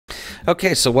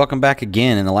Okay, so welcome back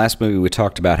again. In the last movie, we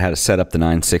talked about how to set up the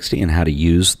 960 and how to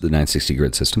use the 960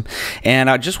 grid system. And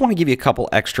I just want to give you a couple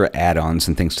extra add-ons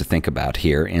and things to think about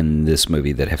here in this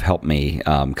movie that have helped me,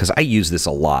 because I use this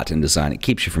a lot in design. It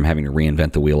keeps you from having to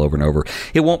reinvent the wheel over and over.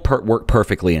 It won't work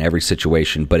perfectly in every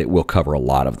situation, but it will cover a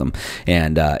lot of them.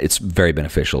 And it's very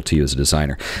beneficial to you as a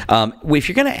designer. If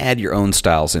you're going to add your own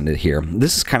styles into here,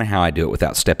 this is kind of how I do it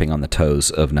without stepping on the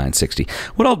toes of 960.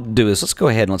 What I'll do is let's go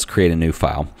ahead and let's create a new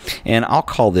file. And I'll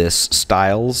call this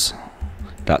styles.css,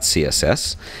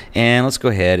 and let's go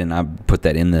ahead and I put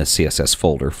that in the CSS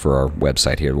folder for our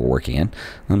website here we're working in.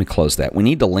 Let me close that. We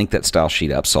need to link that style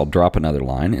sheet up, so I'll drop another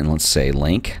line and let's say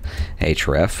link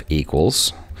href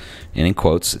equals, and in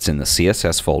quotes it's in the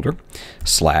CSS folder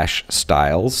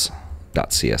 /styles.css,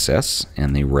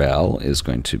 and the rel is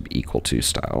going to be equal to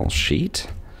style sheet.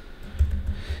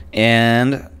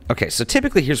 And okay, so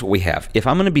typically here's what we have. If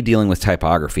I'm going to be dealing with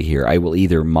typography here, I will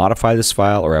either modify this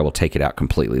file or I will take it out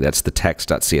completely. That's the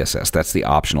text.css. That's the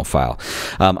optional file.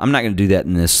 I'm not going to do that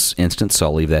in this instance, so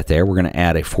I'll leave that there. We're going to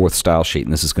add a fourth style sheet,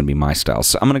 and this is going to be my style.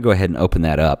 So I'm going to go ahead and open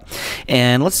that up.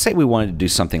 And let's say we wanted to do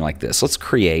something like this. Let's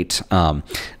create...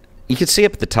 you can see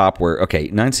up at the top where, okay,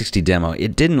 960 demo,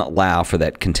 it didn't allow for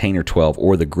that container 12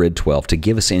 or the grid 12 to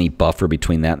give us any buffer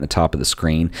between that and the top of the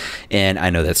screen. And I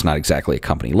know that's not exactly a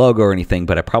company logo or anything,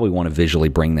 but I probably want to visually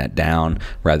bring that down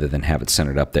rather than have it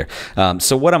centered up there.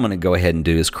 So what I'm going to go ahead and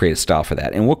do is create a style for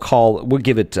that. And we'll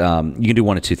give it, you can do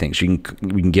one of two things. We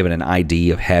can give it an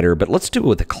ID of header, but let's do it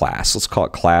with a class. Let's call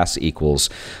it class equals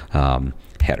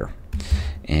header.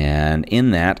 And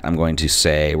in that, we're going to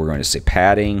say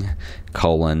padding,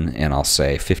 colon, and I'll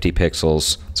say 50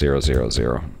 pixels,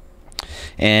 000.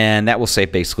 And that will say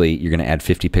basically you're going to add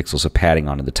 50 pixels of padding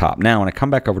onto the top. Now, when I come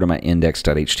back over to my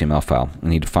index.html file, I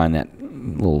need to find that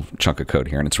little chunk of code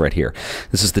here, and it's right here.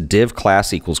 This is the div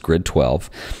class equals grid 12,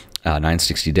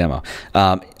 960 demo.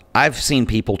 I've seen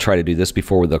people try to do this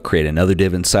before where they'll create another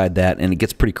div inside that, and it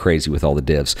gets pretty crazy with all the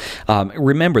divs.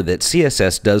 Remember that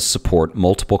CSS does support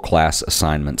multiple class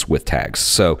assignments with tags.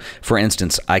 So, for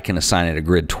instance, I can assign it a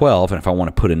grid 12, and if I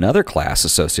want to put another class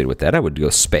associated with that, I would go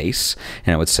space,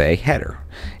 and I would say header.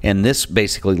 And this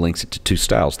basically links it to two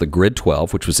styles, the grid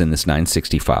 12, which was in this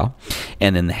 960 file,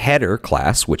 and then the header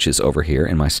class, which is over here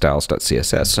in my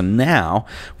styles.css. So now,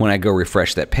 when I go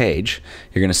refresh that page,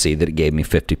 you're going to see that it gave me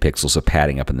 50 pixels of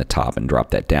padding up in the top and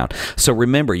drop that down. So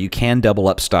remember, you can double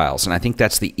up styles, and I think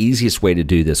that's the easiest way to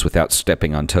do this without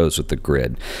stepping on toes with the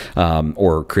grid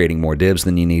or creating more divs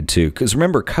than you need to. Because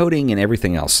remember, coding and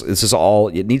everything else, this is all,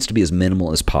 it needs to be as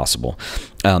minimal as possible.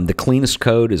 The cleanest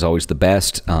code is always the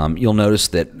best. You'll notice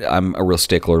that I'm a real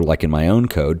stickler, like in my own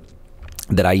code,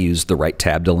 that I use the right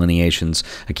tab delineations.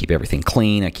 I keep everything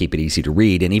clean. I keep it easy to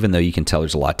read. And even though you can tell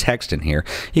there's a lot of text in here,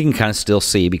 you can kind of still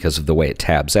see, because of the way it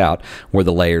tabs out, where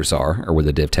the layers are or where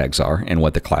the div tags are and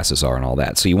what the classes are and all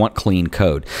that. So you want clean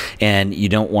code, and you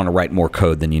don't want to write more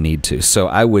code than you need to. So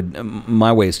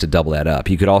my way is to double that up.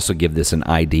 You could also give this an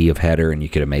ID of header, and you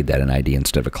could have made that an ID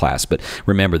instead of a class. But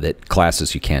remember that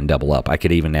classes you can double up. I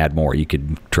could even add more. You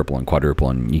could triple and quadruple,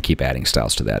 and you keep adding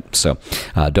styles to that. So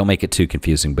don't make it too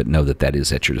confusing, but know that that is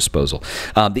at your disposal.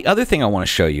 The other thing I want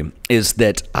to show you is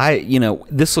that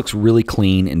this looks really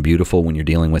clean and beautiful when you're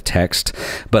dealing with text,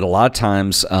 but a lot of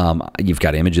times you've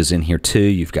got images in here too,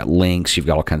 you've got links, you've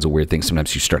got all kinds of weird things.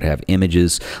 Sometimes you start to have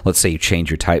images. Let's say you change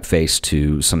your typeface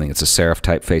to something that's a serif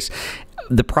typeface.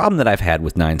 The problem that I've had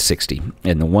with 960,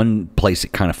 and the one place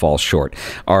it kind of falls short,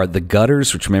 are the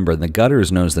gutters, which remember, the gutter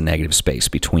is known as the negative space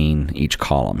between each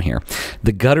column here.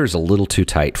 The gutter is a little too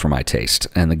tight for my taste,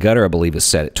 and the gutter, I believe, is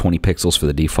set at 20 pixels for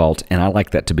the default, and I like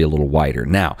that to be a little wider.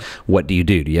 Now, what do?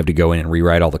 Do you have to go in and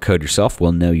rewrite all the code yourself?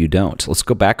 Well, no, you don't. Let's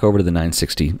go back over to the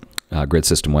 960 grid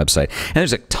system website, and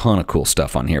there's a ton of cool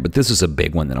stuff on here, but this is a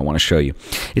big one that I want to show you.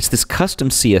 It's this custom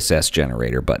CSS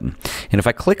generator button, and if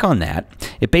I click on that,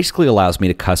 it basically allows me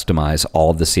to customize all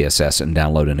of the CSS and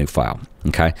download a new file.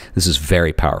 Okay, this is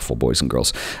very powerful, boys and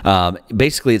girls.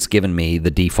 Basically, it's given me the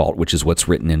default, which is what's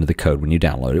written into the code when you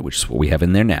download it, which is what we have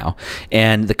in there now.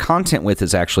 And the content width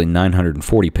is actually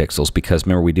 940 pixels because,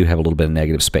 remember, we do have a little bit of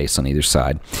negative space on either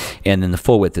side. And then the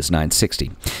full width is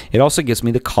 960. It also gives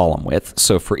me the column width.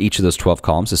 So for each of those 12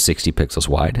 columns is 60 pixels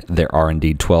wide. There are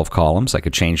indeed 12 columns. I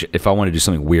could change it if I want to do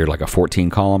something weird like a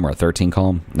 14 column or a 13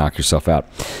 column. Knock yourself out.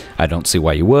 I don't see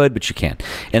why you would, but you can.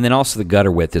 And then also the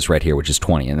gutter width is right here, which is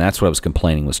 20. And that's what I was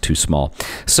complaining was too small.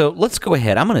 So let's go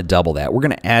ahead. I'm going to double that. We're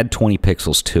going to add 20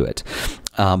 pixels to it.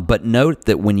 But note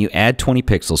that when you add 20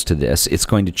 pixels to this, it's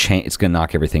going to change. It's going to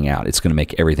knock everything out. It's going to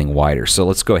make everything wider. So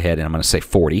let's go ahead and I'm going to say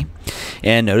 40.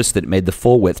 And notice that it made the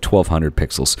full width 1200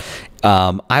 pixels.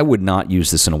 I would not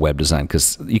use this in a web design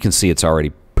because you can see it's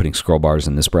already putting scroll bars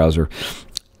in this browser.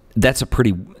 That's a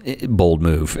pretty bold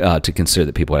move to consider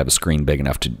that people would have a screen big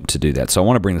enough to do that. So I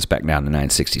want to bring this back down to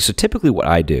 960. So typically what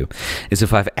I do is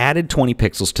if I've added 20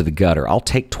 pixels to the gutter, I'll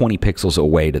take 20 pixels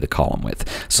away to the column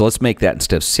width. So let's make that,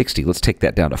 instead of 60, let's take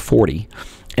that down to 40.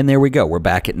 And there we go. We're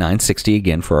back at 960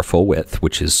 again for our full width,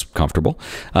 which is comfortable.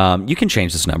 You can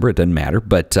change this number. It doesn't matter.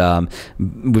 But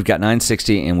we've got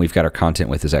 960, and we've got our content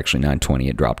width is actually 920.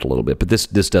 It dropped a little bit, but this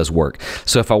does work.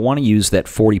 So if I want to use that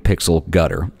 40 pixel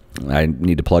gutter, I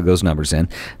need to plug those numbers in.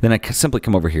 Then I simply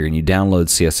come over here and you download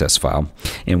CSS file.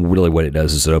 And really what it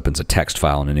does is it opens a text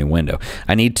file in a new window.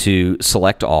 I need to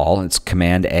select all. It's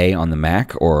Command A on the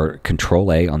Mac or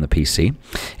Control A on the PC.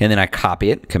 And then I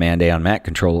copy it, Command A on Mac,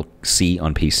 Control C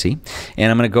on PC.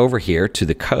 And I'm going to go over here to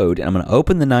the code and I'm going to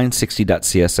open the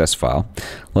 960.css file.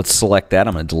 Let's select that.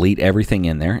 I'm going to delete everything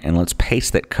in there and let's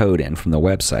paste that code in from the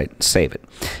website. Save it.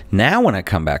 Now when I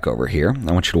come back over here,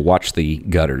 I want you to watch the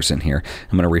gutters in here.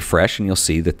 I'm going to refresh and you'll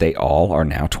see that they all are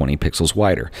now 20 pixels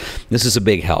wider. This is a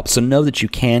big help. So know that you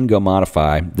can go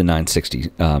modify the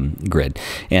 960 grid,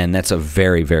 and that's a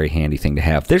very, very handy thing to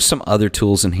have. There's some other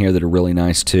tools in here that are really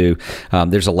nice too.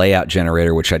 There's a layout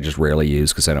generator, which I just rarely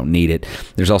use because I don't need it.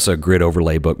 There's also a grid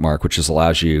overlay bookmark, which just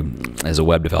allows you as a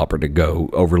web developer to go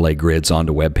overlay grids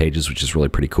onto web pages, which is really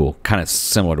pretty cool. Kind of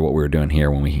similar to what we were doing here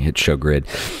when we hit show grid.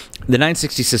 The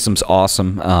 960 system's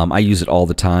awesome. I use it all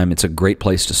the time. It's a great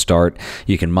place to start.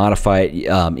 You can modify it.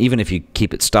 Even if you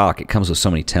keep it stock, it comes with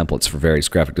so many templates for various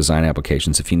graphic design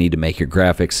applications. If you need to make your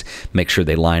graphics, make sure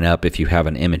they line up. If you have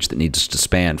an image that needs to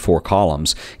span 4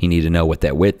 columns, you need to know what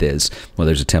that width is. Well,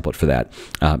 there's a template for that.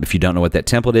 If you don't know what that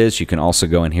template is, you can also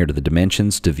go in here to the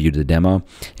dimensions to view the demo,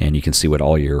 and you can see what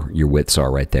all your widths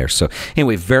are right there. So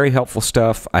anyway, very helpful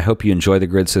stuff. I hope you enjoy the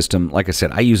grid system. Like I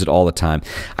said, I use it all the time.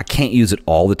 I can't use it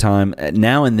all the time.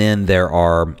 Now and then there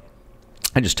are,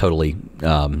 I just totally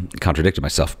contradicted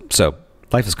myself. So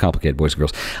life is complicated, boys and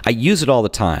girls. I use it all the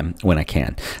time when I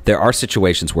can. There are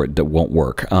situations where it won't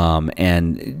work,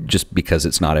 and just because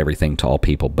it's not everything to all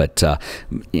people. But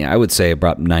I would say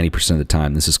about 90% of the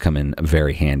time this has come in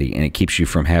very handy, and it keeps you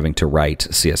from having to write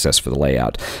CSS for the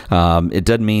layout. It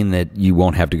doesn't mean that you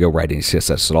won't have to go write any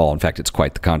CSS at all. In fact, it's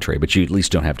quite the contrary, but you at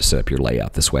least don't have to set up your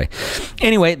layout this way.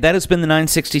 Anyway, that has been the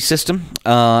 960 system,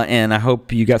 and I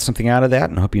hope you got something out of that,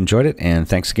 and I hope you enjoyed it, and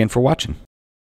thanks again for watching.